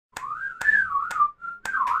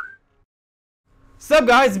Sup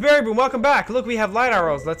guys, Beary-Boo, welcome back. Look, we have light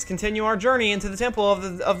arrows. Let's continue our journey into the temple of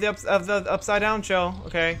the upside down show.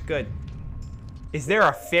 Okay, good. Is there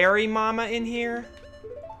a fairy mama in here?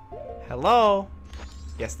 Hello?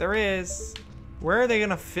 Yes, there is. Where are they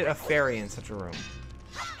gonna fit a fairy in such a room?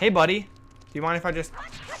 Hey, buddy. Do you mind if I just...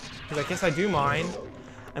 Because I guess I do mind.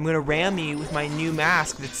 I'm gonna ram you with my new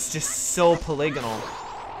mask that's just so polygonal.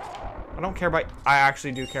 I don't care about... I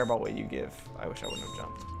actually do care about what you give. I wish I wouldn't have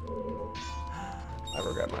jumped. I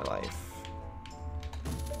regret my life.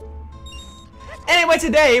 Anyway,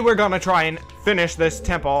 today we're gonna try and finish this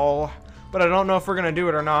temple. But I don't know if we're gonna do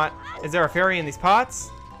it or not. Is there a fairy in these pots?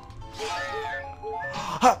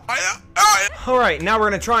 Alright, now we're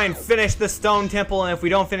gonna try and finish the stone temple, and if we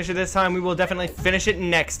don't finish it this time, we will definitely finish it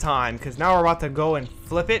next time. Because now we're about to go and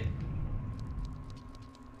flip it.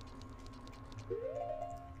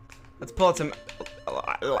 Let's pull out some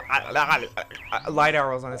light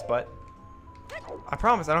arrows on his butt. I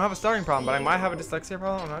promise, I don't have a starting problem, but I might have a dyslexia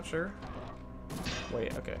problem, I'm not sure.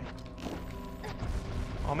 Wait, okay.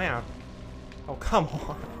 Oh man. Oh, come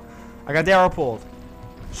on. I got the arrow pulled.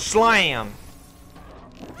 Slam!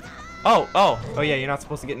 Oh yeah, you're not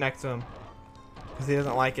supposed to get next to him. Because he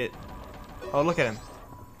doesn't like it. Oh, look at him.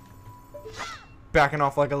 Backing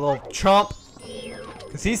off like a little chump.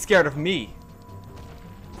 Because he's scared of me.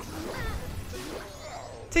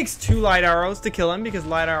 Takes 2 light arrows to kill him because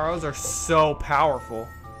light arrows are so powerful.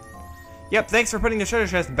 Yep, thanks for putting the treasure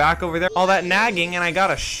chest back over there. All that nagging, and I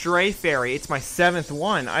got a stray fairy. It's my 7th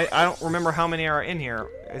one. I don't remember how many are in here.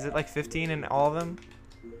 Is it like 15 in all of them?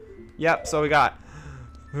 Yep, so we got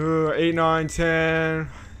 8, 9, 10.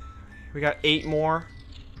 We got 8 more.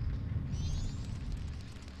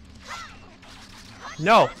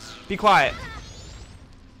 No, be quiet.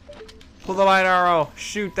 Pull the light arrow.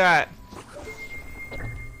 Shoot that.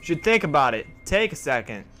 You should think about it. Take a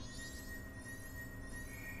second.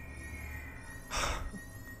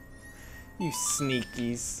 You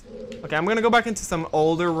sneakies. Okay, I'm gonna go back into some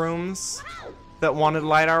older rooms that wanted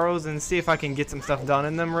light arrows and see if I can get some stuff done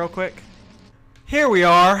in them real quick. Here we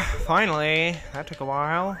are, finally. That took a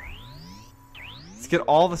while. Let's get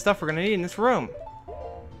all the stuff we're gonna need in this room.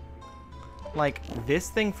 Like this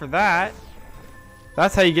thing for that.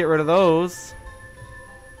 That's how you get rid of those.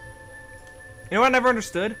 You know what I never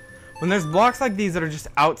understood? When there's blocks like these that are just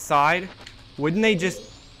outside, wouldn't they just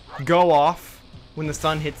go off when the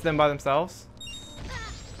sun hits them by themselves?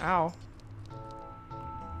 Ow.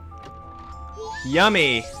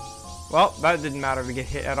 Yummy! Well, that didn't matter to get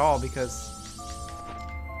hit at all because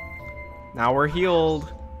now we're healed.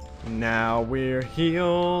 Now we're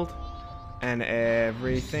healed. And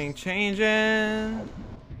everything changing.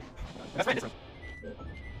 That's right, this one.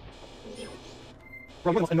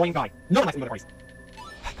 Bro, you're the most annoying guy. No one likes me with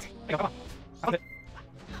a come on. I found it.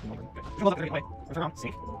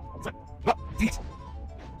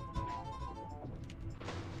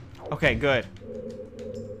 Okay, good.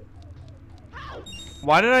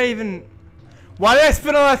 Why did I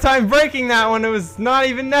spend all that time breaking that when it was not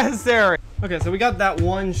even necessary? Okay, so we got that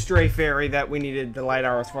one stray fairy that we needed the light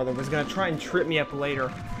arrows for that was gonna try and trip me up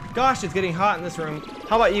later. Gosh, it's getting hot in this room.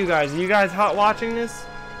 How about you guys? Are you guys hot watching this?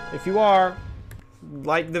 If you are,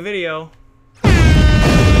 like the video.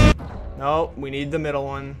 Nope, we need the middle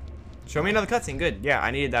one. Show me another cutscene. Good. Yeah,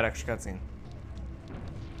 I needed that extra cutscene.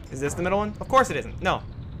 Is this the middle one? Of course it isn't. No.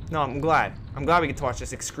 No, I'm glad. I'm glad we get to watch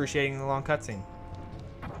this excruciatingly long cutscene.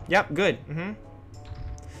 Yep, good.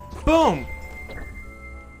 Boom!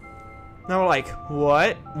 Now we're like,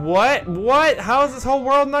 what? What? What? How is this whole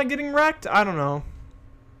world not getting wrecked? I don't know.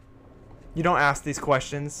 You don't ask these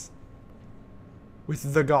questions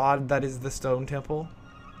with the god that is the stone temple.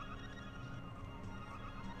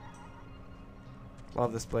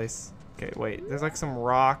 Love this place. Okay, wait. There's like some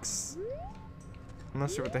rocks. I'm not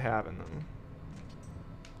sure what they have in them.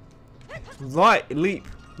 Light, leap,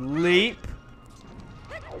 leap.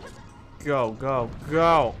 Go, go,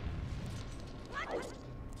 go.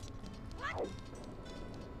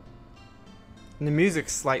 And the music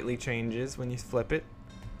slightly changes when you flip it.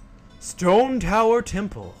 Stone Tower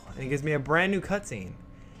Temple. And it gives me a brand new cutscene.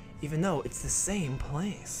 Even though it's the same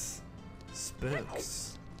place.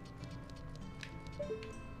 Spooks.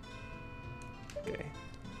 Okay.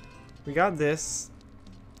 We got this.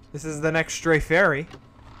 This is the next stray fairy.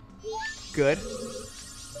 Good.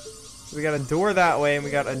 So we got a door that way and we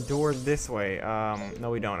got a door this way. No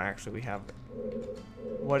we don't actually. We have...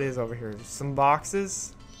 What is over here? Some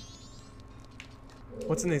boxes?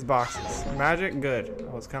 What's in these boxes? Magic? Good.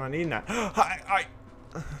 I was kind of needing that.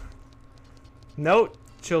 Note,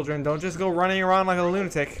 children, don't just go running around like a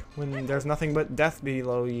lunatic when there's nothing but death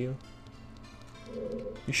below you.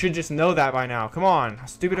 You should just know that by now. Come on. How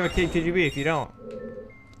stupid of a kid could you be if you don't?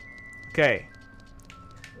 Okay.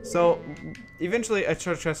 So, eventually a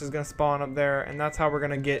treasure chest is going to spawn up there, and that's how we're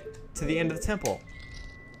going to get to the end of the temple.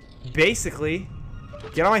 Basically,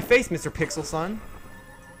 get on my face, Mr. Pixel Son.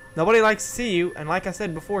 Nobody likes to see you, and like I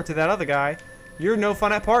said before to that other guy, you're no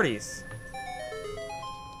fun at parties.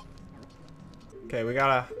 Okay, we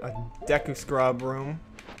got a Deku Scrub room.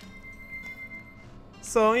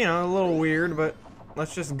 So, you know, a little weird, but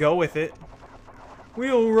let's just go with it.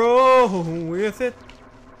 We'll roll with it.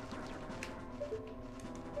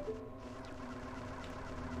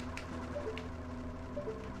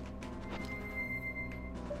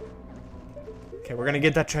 Okay, we're gonna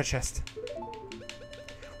get that treasure chest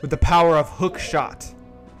with the power of hook shot.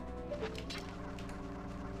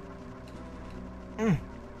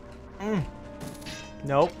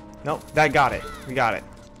 Nope, nope, that got it. We got it.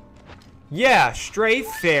 Yeah, stray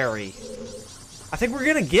fairy. I think we're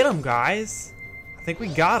gonna get him, guys. I think we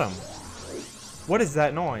got him. What is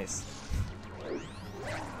that noise?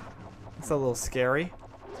 It's a little scary.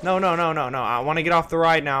 No, no, no, no, no. I want to get off the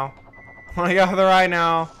ride now. I want to get off the ride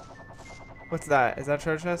now. What's that? Is that a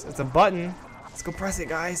treasure chest? It's a button. Let's go press it,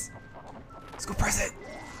 guys. Let's go press it.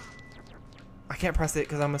 I can't press it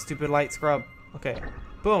because I'm a stupid light scrub. Okay.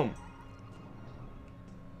 Boom.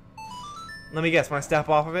 Let me guess. When I step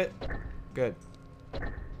off of it? Good.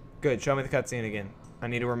 Good. Show me the cutscene again. I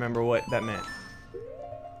need to remember what that meant.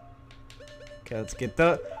 Okay, let's get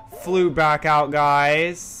the flute back out,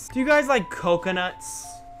 guys. Do you guys like coconuts?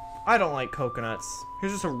 I don't like coconuts.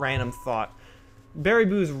 Here's just a random thought.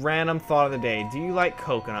 Beary-Boo's random thought of the day. Do you like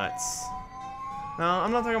coconuts? No,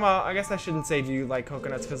 I'm not talking about... I guess I shouldn't say do you like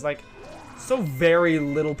coconuts, because, like, so very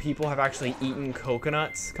little people have actually eaten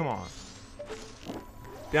coconuts. Come on.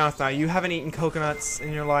 Be honest now, you haven't eaten coconuts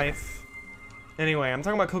in your life. Anyway, I'm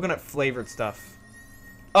talking about coconut-flavored stuff.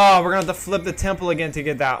 Oh, we're gonna have to flip the temple again to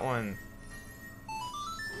get that one.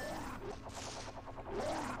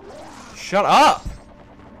 Shut up!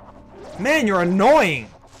 Man, you're annoying!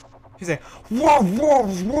 He's like, whoa, whoa,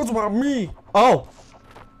 what's about me? Oh!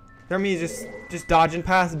 They're me just dodging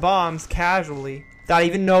past bombs casually, without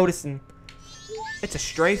even noticing. It's a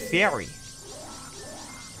stray fairy.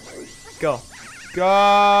 Go.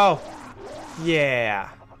 Go! Yeah.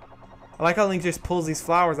 I like how Link just pulls these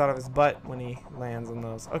flowers out of his butt when he lands on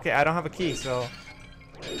those. Okay, I don't have a key, so...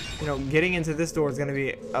 You know, getting into this door is going to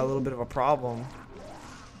be a little bit of a problem.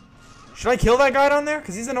 Should I kill that guy down there?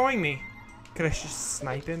 Because he's annoying me. Could I just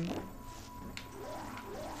snipe him?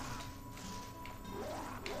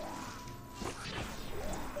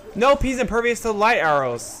 Nope, he's impervious to light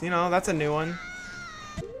arrows. You know, that's a new one.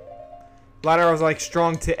 Light arrows are like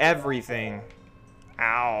strong to everything.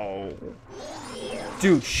 Ow.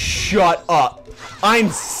 Dude, shut up. I'm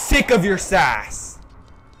sick of your sass.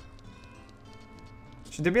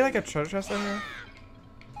 Should there be like a treasure chest in here?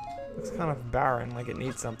 Looks kind of barren, like it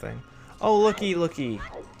needs something. Oh, looky, looky.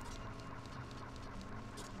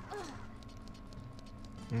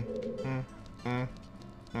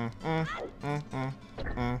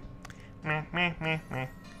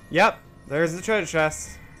 Yep, there's the treasure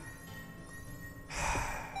chest.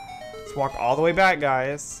 Let's walk all the way back,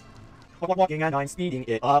 guys. Walking and I'm speeding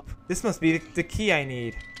it up. This must be the key I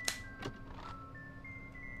need.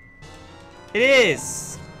 It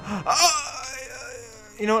is!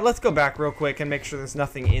 You know what, let's go back real quick and make sure there's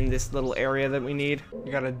nothing in this little area that we need.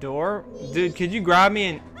 We got a door. Dude, could you grab me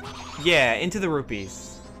and... Yeah, into the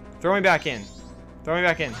rupees. Throw me back in. Throw me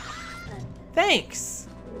back in. Thanks!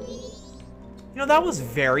 You know, that was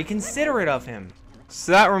very considerate of him.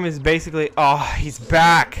 So that room is basically... Oh, he's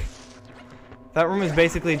back! That room is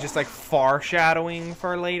basically just like foreshadowing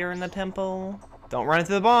for later in the temple. Don't run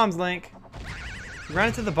into the bombs, Link. You ran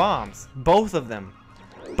into the bombs. Both of them.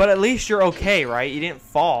 But at least you're okay, right? You didn't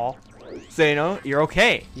fall. So, you know, you're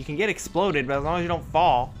okay. You can get exploded, but as long as you don't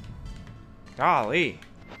fall. Golly.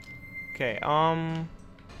 Okay, so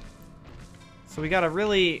we got a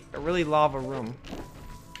really lava room.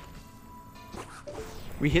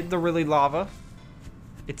 We hit the really lava.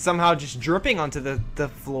 It's somehow just dripping onto the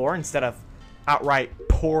floor instead of outright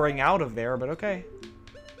pouring out of there, but okay.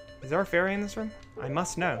 Is there a fairy in this room? I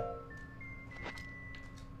must know.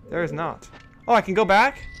 There is not. Oh, I can go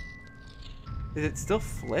back? Is it still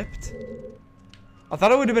flipped? I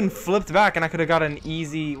thought it would have been flipped back and I could have got an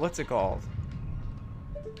easy... What's it called?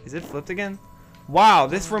 Is it flipped again? Wow,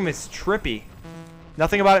 this room is trippy.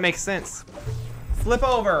 Nothing about it makes sense. Flip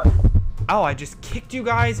over! Oh, I just kicked you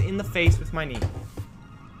guys in the face with my knee.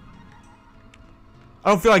 I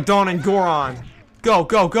don't feel like Dawn and Goron. Go,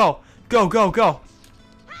 go, go. Go, go, go.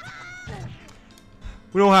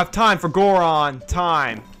 We don't have time for Goron.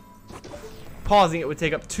 Time. Pausing it would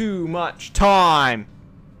take up too much time.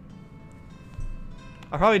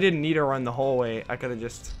 I probably didn't need to run the whole way. I could have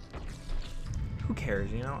just... Who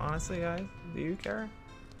cares, you know? Honestly, guys? Do you care?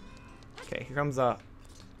 Okay, here comes a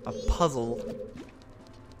puzzle.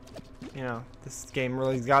 You know, this game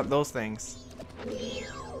really got those things.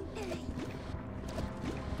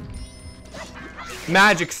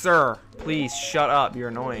 Magic, sir! Please, shut up. You're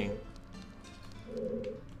annoying.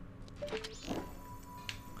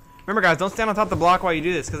 Remember, guys, don't stand on top of the block while you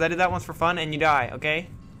do this, because I did that once for fun, and you die, okay?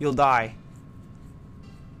 You'll die.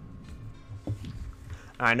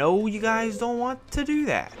 I know you guys don't want to do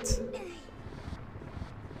that.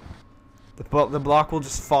 The block will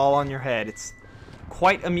just fall on your head. It's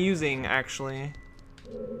quite amusing, actually.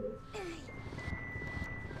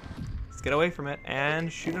 Let's get away from it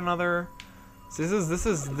and shoot another. So this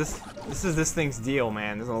is this thing's deal,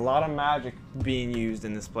 man. There's a lot of magic being used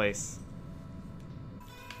in this place.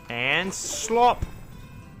 And slop.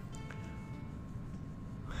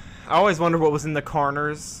 I always wonder what was in the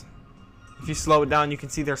corners. If you slow it down, you can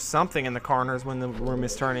see there's something in the corners when the room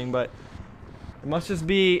is turning, but it must just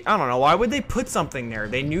be, I don't know, why would they put something there?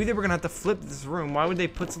 They knew they were gonna have to flip this room. Why would they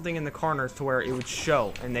put something in the corners to where it would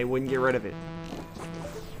show and they wouldn't get rid of it?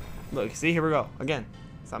 Look, see, here we go. Again,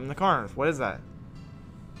 something in the corners. What is that?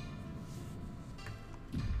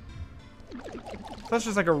 That's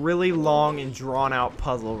just like a really long and drawn out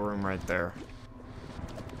puzzle room right there.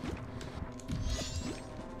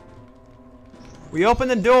 We open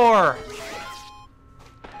the door!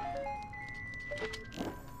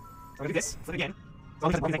 I'm gonna do this. Flip again.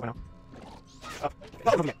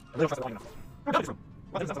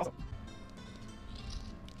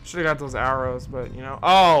 Should have got those arrows, but you know.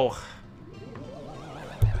 Oh!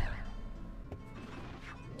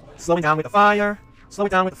 Slow it down with the fire. Slow it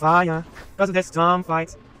down with the fire. Because of this dumb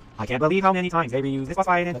fight. I can't believe how many times they reuse this boss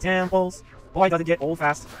fight in the temples. Boy, does it get old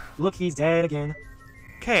fast. Look, he's dead again.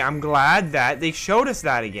 Okay, I'm glad that they showed us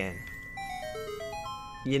that again.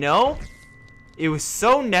 You know? It was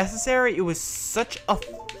so necessary. It was such a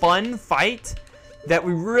fun fight that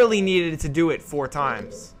we really needed to do it 4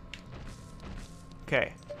 times.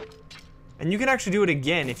 Okay. And you can actually do it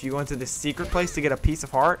again if you go into this secret place to get a piece of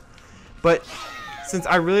heart. But since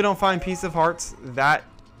I really don't find piece of hearts that,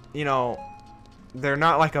 you know, they're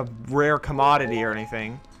not like a rare commodity or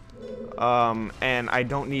anything. And I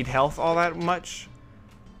don't need health all that much.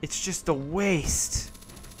 It's just a waste.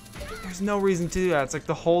 There's no reason to do that. It's like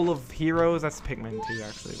the whole of Heroes. That's Pikmin too,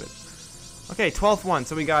 actually. But okay, 12th one.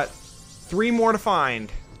 So we got 3 more to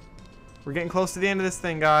find. We're getting close to the end of this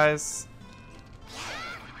thing, guys.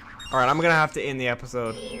 Alright, I'm gonna have to end the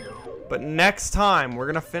episode. But next time, we're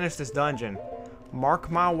gonna finish this dungeon. Mark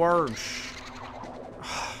my words.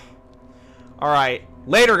 Alright,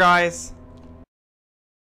 later, guys.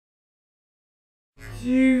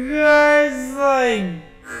 You guys like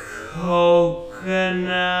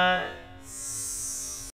coconut?